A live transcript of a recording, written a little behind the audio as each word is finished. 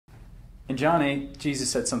In John 8, Jesus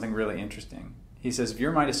said something really interesting. He says, if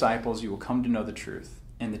you're my disciples, you will come to know the truth,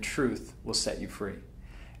 and the truth will set you free.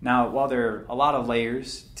 Now, while there are a lot of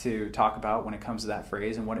layers to talk about when it comes to that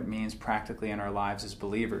phrase and what it means practically in our lives as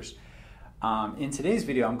believers, in today's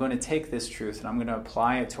video, I'm going to take this truth and I'm going to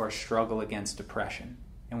apply it to our struggle against depression.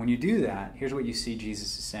 And when you do that, here's what you see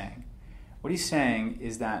Jesus is saying. What he's saying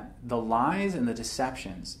is that the lies and the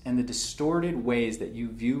deceptions and the distorted ways that you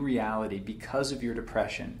view reality because of your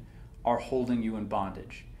depression are holding you in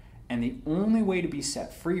bondage. And the only way to be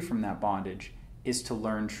set free from that bondage is to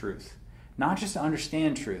learn truth. Not just to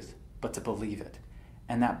understand truth, but to believe it.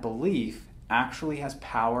 And that belief actually has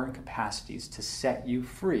power and capacities to set you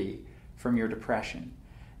free from your depression.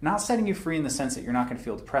 Not setting you free in the sense that you're not going to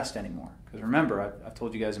feel depressed anymore. Because remember, I've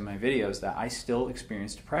told you guys in my videos that I still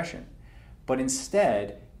experience depression. But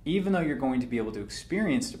instead, even though you're going to be able to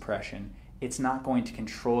experience depression, it's not going to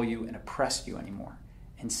control you and oppress you anymore.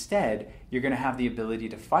 Instead, you're going to have the ability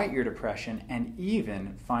to fight your depression and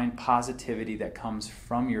even find positivity that comes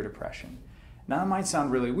from your depression. Now, that might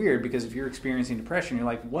sound really weird because if you're experiencing depression, you're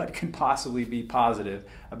like, what can possibly be positive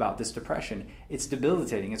about this depression? It's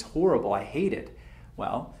debilitating. It's horrible. I hate it.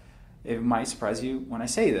 Well, it might surprise you when I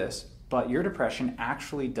say this, but your depression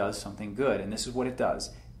actually does something good, and this is what it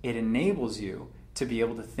does. It enables you to be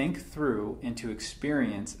able to think through and to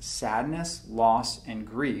experience sadness, loss, and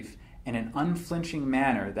grief in an unflinching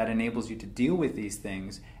manner that enables you to deal with these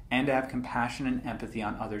things and to have compassion and empathy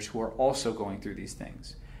on others who are also going through these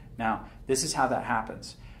things. Now, this is how that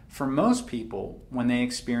happens. For most people, when they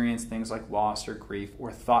experience things like loss or grief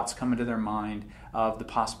or thoughts come into their mind of the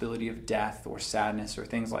possibility of death or sadness or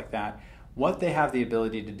things like that, what they have the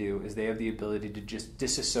ability to do is they have the ability to just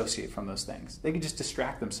disassociate from those things. They can just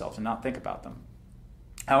distract themselves and not think about them.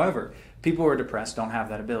 However, people who are depressed don't have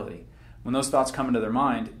that ability. When those thoughts come into their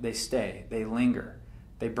mind, they stay, they linger,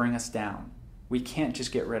 they bring us down. We can't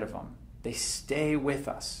just get rid of them. They stay with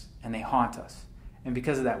us and they haunt us. And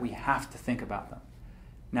because of that, we have to think about them.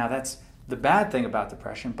 Now, that's the bad thing about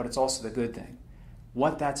depression, but it's also the good thing.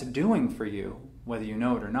 What that's doing for you, whether you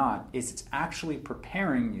know it or not, is it's actually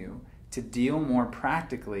preparing you to deal more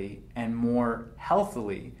practically and more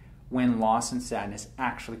healthily when loss and sadness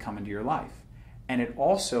actually come into your life. And it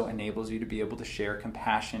also enables you to be able to share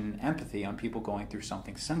compassion and empathy on people going through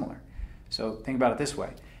something similar. So think about it this way.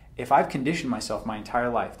 If I've conditioned myself my entire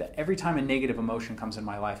life that every time a negative emotion comes in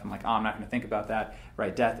my life, I'm like, oh, I'm not going to think about that,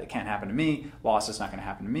 right? Death, it can't happen to me. Loss, it's not going to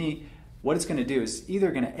happen to me. What it's going to do is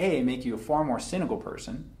either going to, A, make you a far more cynical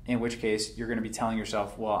person, in which case you're going to be telling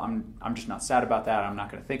yourself, well, I'm just not sad about that. I'm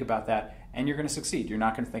not going to think about that. And you're going to succeed. You're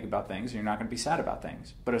not going to think about things. And you're not going to be sad about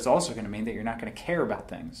things. But it's also going to mean that you're not going to care about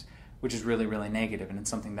things, which is really, really negative, and it's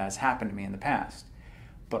something that has happened to me in the past.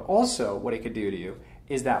 But also what it could do to you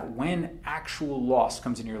is that when actual loss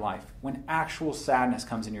comes in your life, when actual sadness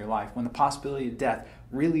comes in your life, when the possibility of death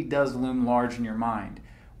really does loom large in your mind,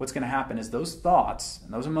 what's going to happen is those thoughts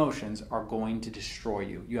and those emotions are going to destroy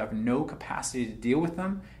you. You have no capacity to deal with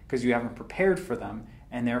them because you haven't prepared for them,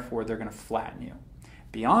 and therefore they're going to flatten you.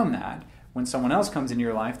 Beyond that, when someone else comes into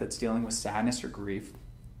your life that's dealing with sadness or grief,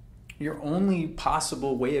 your only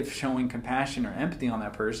possible way of showing compassion or empathy on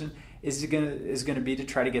that person is going to be to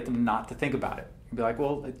try to get them not to think about it. You'll be like,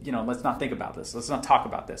 well, let's not think about this. Let's not talk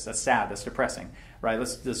about this. That's sad. That's depressing, right?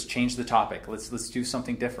 Let's change the topic. Let's do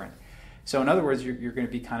something different. So in other words, you're going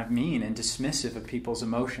to be kind of mean and dismissive of people's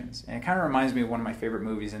emotions. And it kind of reminds me of one of my favorite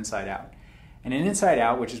movies, Inside Out. And in Inside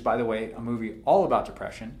Out, which is, by the way, a movie all about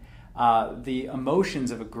depression, the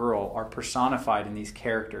emotions of a girl are personified in these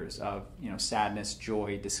characters of sadness,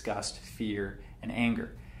 joy, disgust, fear, and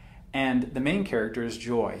anger. And the main character is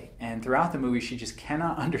Joy, and throughout the movie she just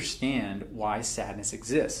cannot understand why sadness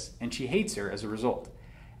exists, and she hates her as a result.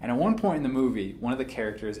 And at one point in the movie, one of the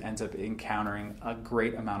characters ends up encountering a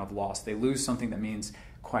great amount of loss. They lose something that means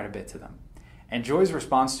quite a bit to them. And Joy's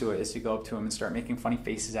response to it is to go up to him and start making funny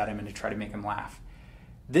faces at him and to try to make him laugh.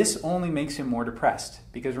 This only makes him more depressed,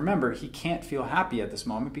 because remember, he can't feel happy at this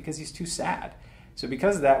moment because he's too sad. So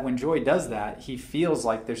because of that, when Joy does that, he feels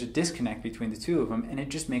like there's a disconnect between the two of them, and it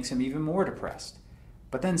just makes him even more depressed.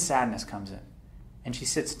 But then sadness comes in, and she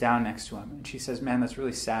sits down next to him, and she says, man, that's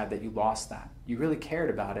really sad that you lost that. You really cared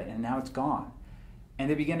about it, and now it's gone. And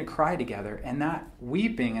they begin to cry together, and that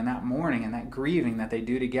weeping and that mourning and that grieving that they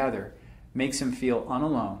do together makes him feel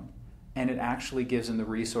unalone, and it actually gives him the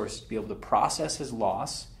resources to be able to process his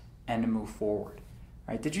loss and to move forward.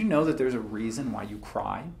 Right? Did you know that there's a reason why you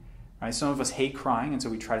cry? Right? Some of us hate crying, and so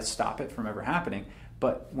we try to stop it from ever happening.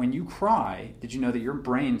 But when you cry, did you know that your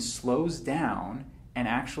brain slows down and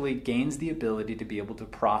actually gains the ability to be able to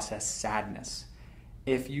process sadness?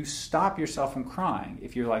 If you stop yourself from crying,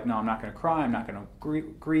 if you're like, no, I'm not going to cry, I'm not going to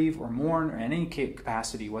grieve or mourn or in any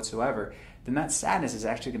capacity whatsoever, then that sadness is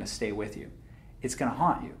actually going to stay with you. It's going to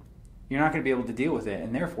haunt you. You're not going to be able to deal with it,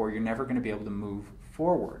 and therefore you're never going to be able to move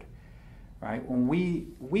forward. Right? When we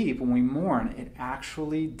weep, when we mourn, it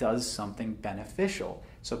actually does something beneficial.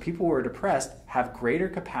 So people who are depressed have greater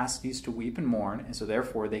capacities to weep and mourn, and so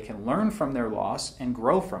therefore they can learn from their loss and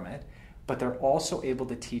grow from it, but they're also able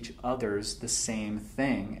to teach others the same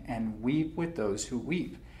thing and weep with those who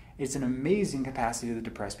weep. It's an amazing capacity that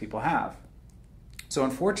depressed people have. So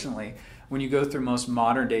unfortunately, when you go through most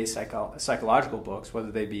modern day psychological books,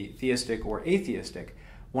 whether they be theistic or atheistic,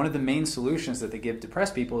 one of the main solutions that they give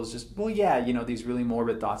depressed people is just, well, yeah, these really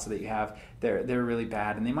morbid thoughts that you have, they're really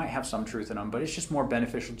bad, and they might have some truth in them, but it's just more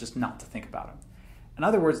beneficial just not to think about them. In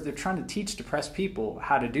other words, they're trying to teach depressed people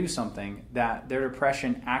how to do something that their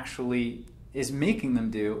depression actually is making them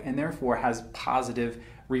do, and therefore has positive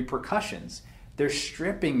repercussions. They're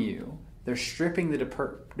stripping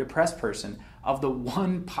the depressed person of the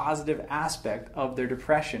one positive aspect of their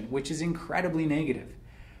depression, which is incredibly negative.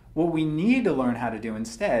 What we need to learn how to do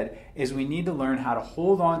instead is we need to learn how to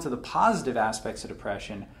hold on to the positive aspects of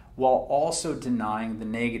depression while also denying the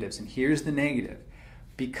negatives. And here's the negative.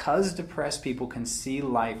 Because depressed people can see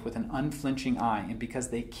life with an unflinching eye, and because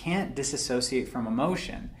they can't disassociate from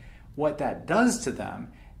emotion, what that does to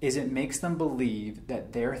them is it makes them believe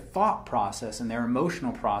that their thought process and their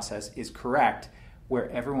emotional process is correct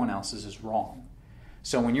where everyone else's is wrong.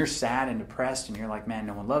 So when you're sad and depressed and you're like, man,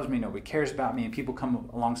 no one loves me, nobody cares about me, and people come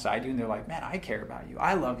alongside you and they're like, man, I care about you,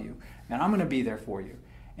 I love you, man, I'm going to be there for you.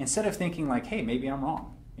 Instead of thinking like, hey, maybe I'm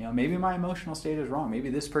wrong. Maybe my emotional state is wrong. Maybe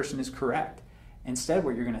this person is correct. Instead,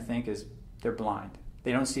 what you're going to think is they're blind.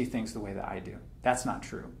 They don't see things the way that I do. That's not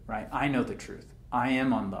true, right? I know the truth. I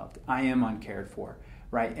am unloved. I am uncared for,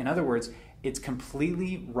 right? In other words, it's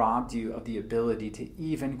completely robbed you of the ability to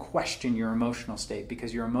even question your emotional state,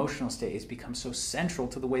 because your emotional state has become so central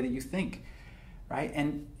to the way that you think, right?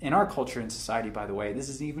 And in our culture and society, by the way, this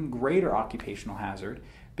is an even greater occupational hazard,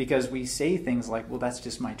 because we say things like, well, that's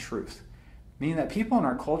just my truth. Meaning that people in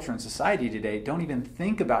our culture and society today don't even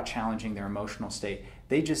think about challenging their emotional state.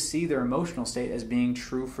 They just see their emotional state as being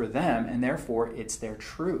true for them, and therefore it's their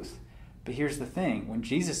truth. But here's the thing. When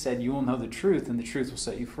Jesus said, you will know the truth and the truth will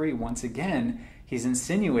set you free, once again, he's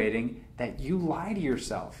insinuating that you lie to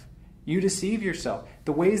yourself. You deceive yourself.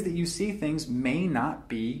 The ways that you see things may not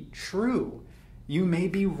be true. You may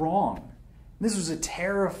be wrong. This was a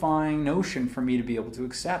terrifying notion for me to be able to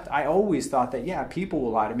accept. I always thought that, yeah, people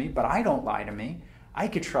will lie to me, but I don't lie to me. I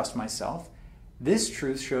could trust myself. This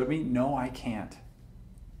truth showed me, no, I can't.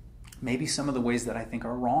 Maybe some of the ways that I think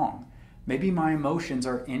are wrong. Maybe my emotions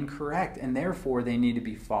are incorrect, and therefore they need to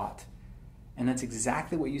be fought. And that's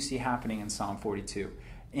exactly what you see happening in Psalm 42.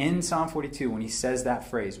 In Psalm 42, when he says that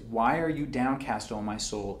phrase, why are you downcast, O my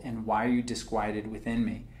soul, and why are you disquieted within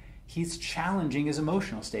me? He's challenging his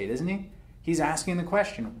emotional state, isn't he? He's asking the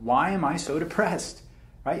question, why am I so depressed?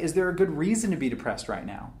 Right? Is there a good reason to be depressed right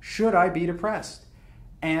now? Should I be depressed?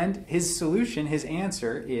 And his solution, his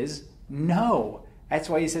answer is no. That's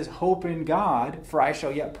why he says, hope in God, for I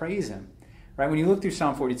shall yet praise him. Right? When you look through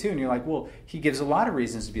Psalm 42 and you're like, well, he gives a lot of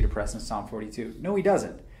reasons to be depressed in Psalm 42. No, he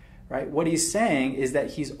doesn't. Right? What he's saying is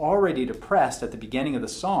that he's already depressed at the beginning of the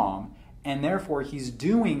psalm, and therefore he's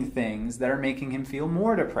doing things that are making him feel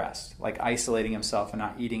more depressed, like isolating himself and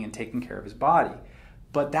not eating and taking care of his body.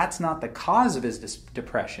 But that's not the cause of his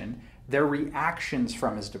depression. They're reactions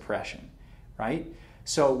from his depression. Right?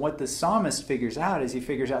 So what the psalmist figures out is he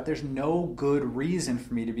figures out there's no good reason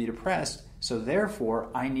for me to be depressed, so therefore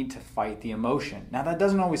I need to fight the emotion. Now that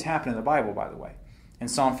doesn't always happen in the Bible, by the way. In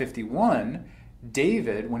Psalm 51,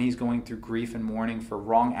 David, when he's going through grief and mourning for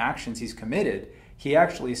wrong actions he's committed, he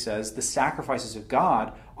actually says, the sacrifices of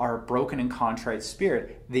God are a broken and contrite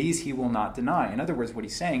spirit. These he will not deny. In other words, what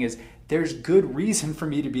he's saying is, there's good reason for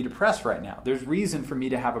me to be depressed right now. There's reason for me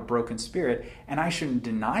to have a broken spirit, and I shouldn't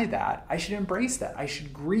deny that. I should embrace that. I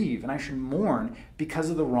should grieve, and I should mourn because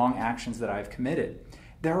of the wrong actions that I've committed.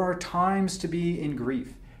 There are times to be in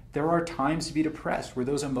grief. There are times to be depressed where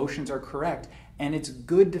those emotions are correct, and it's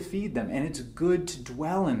good to feed them, and it's good to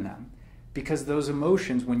dwell in them. Because those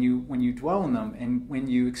emotions, when you dwell in them and when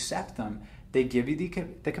you accept them, they give you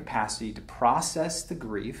the capacity to process the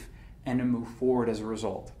grief and to move forward as a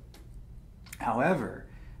result. However,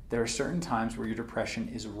 there are certain times where your depression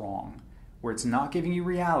is wrong, where it's not giving you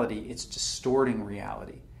reality, it's distorting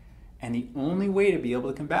reality. And the only way to be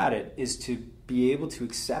able to combat it is to be able to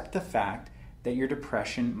accept the fact that your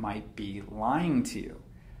depression might be lying to you.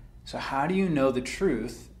 So how do you know the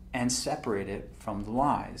truth and separate it from the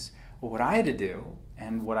lies? Well, what I had to do,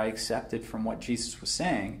 and what I accepted from what Jesus was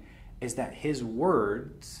saying is that his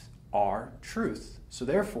words are truth. So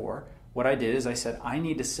therefore, what I did is I said, I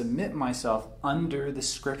need to submit myself under the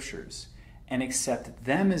scriptures and accept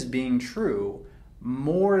them as being true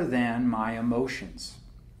more than my emotions.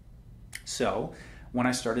 So when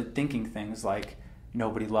I started thinking things like,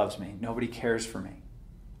 nobody loves me, nobody cares for me,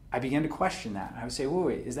 I began to question that. I would say,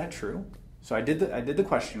 wait, is that true? So I did the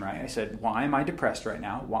question right. I said, why am I depressed right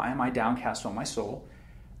now? Why am I downcast on my soul?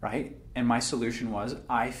 Right? And my solution was,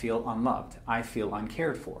 I feel unloved. I feel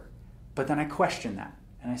uncared for. But then I questioned that.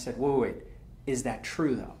 And I said, wait, is that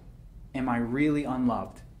true though? Am I really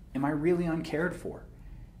unloved? Am I really uncared for?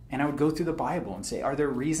 And I would go through the Bible and say, are there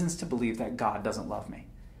reasons to believe that God doesn't love me?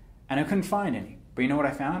 And I couldn't find any. But you know what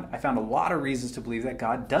I found? I found a lot of reasons to believe that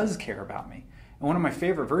God does care about me. And one of my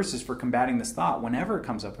favorite verses for combating this thought, whenever it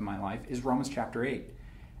comes up in my life, is Romans chapter 8.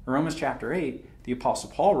 In Romans chapter 8, the Apostle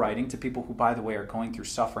Paul, writing to people who, by the way, are going through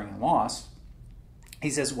suffering and loss, he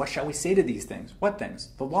says, what shall we say to these things? What things?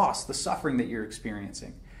 The loss, the suffering that you're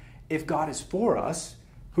experiencing. If God is for us,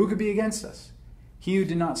 who could be against us? He who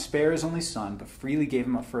did not spare his only son, but freely gave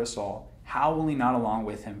him up for us all, how will he not along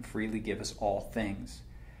with him freely give us all things?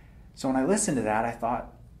 So when I listened to that, I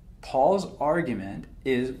thought, Paul's argument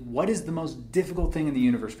is, what is the most difficult thing in the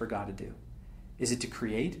universe for God to do? Is it to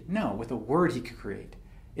create? No, with a word he could create.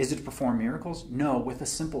 Is it to perform miracles? No, with a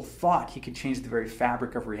simple thought he could change the very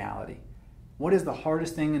fabric of reality. What is the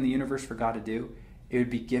hardest thing in the universe for God to do? It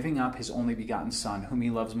would be giving up his only begotten son, whom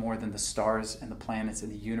he loves more than the stars and the planets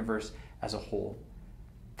and the universe as a whole.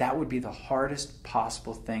 That would be the hardest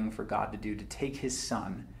possible thing for God to do, to take his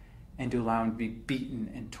son and to allow him to be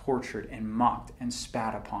beaten and tortured and mocked and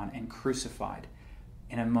spat upon and crucified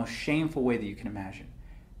in a most shameful way that you can imagine.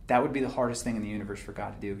 That would be the hardest thing in the universe for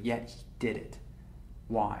God to do, yet he did it.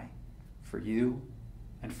 Why? For you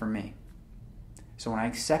and for me. So when I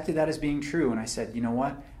accepted that as being true and I said, you know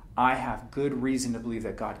what? I have good reason to believe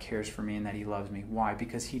that God cares for me and that he loves me. Why?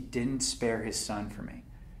 Because he didn't spare his son for me.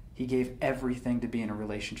 He gave everything to be in a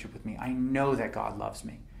relationship with me. I know that God loves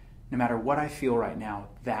me. No matter what I feel right now,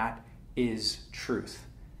 that is truth.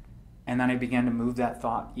 And then I began to move that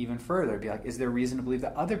thought even further. I'd be like, is there reason to believe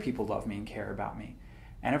that other people love me and care about me?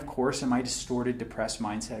 And of course, in my distorted, depressed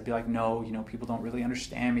mindset, I'd be like, no, people don't really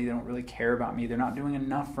understand me. They don't really care about me. They're not doing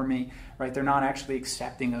enough for me, right? They're not actually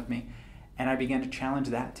accepting of me. And I began to challenge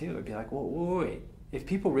that too. I'd be like, well, wait, if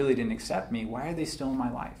people really didn't accept me, why are they still in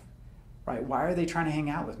my life, right? Why are they trying to hang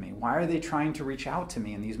out with me? Why are they trying to reach out to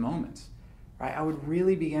me in these moments, right? I would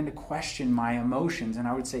really begin to question my emotions, and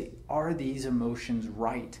I would say, are these emotions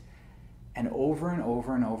right? And over and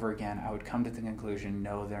over again, I would come to the conclusion,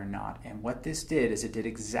 no, they're not. And what this did is it did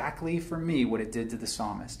exactly for me what it did to the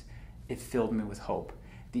psalmist. It filled me with hope.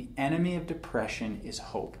 The enemy of depression is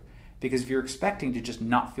hope. Because if you're expecting to just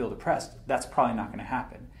not feel depressed, that's probably not going to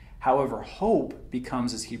happen. However, hope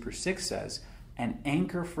becomes, as Hebrews 6 says, an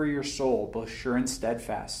anchor for your soul, both sure and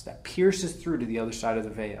steadfast, that pierces through to the other side of the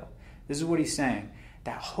veil. This is what he's saying.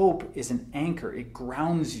 That hope is an anchor. It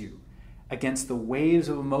grounds you against the waves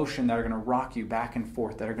of emotion that are going to rock you back and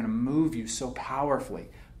forth, that are going to move you so powerfully.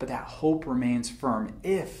 But that hope remains firm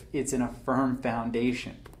if it's in a firm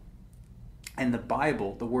foundation. And the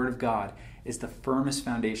Bible, the Word of God, is the firmest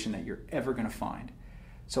foundation that you're ever going to find.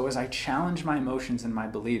 So as I challenged my emotions and my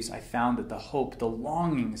beliefs, I found that the hope, the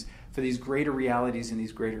longings for these greater realities and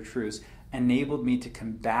these greater truths enabled me to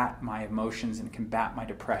combat my emotions and combat my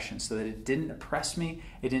depression so that it didn't oppress me,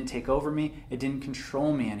 it didn't take over me, it didn't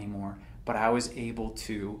control me anymore, but I was able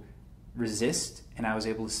to resist and I was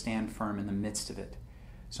able to stand firm in the midst of it.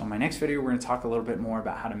 So in my next video, we're going to talk a little bit more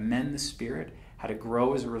about how to mend the spirit, how to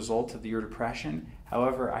grow as a result of your depression.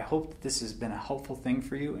 However, I hope that this has been a helpful thing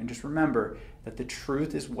for you. And just remember that the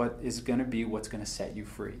truth is what is going to be what's going to set you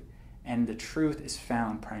free. And the truth is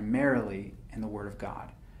found primarily in the Word of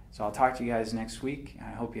God. So I'll talk to you guys next week, and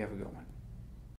I hope you have a good one.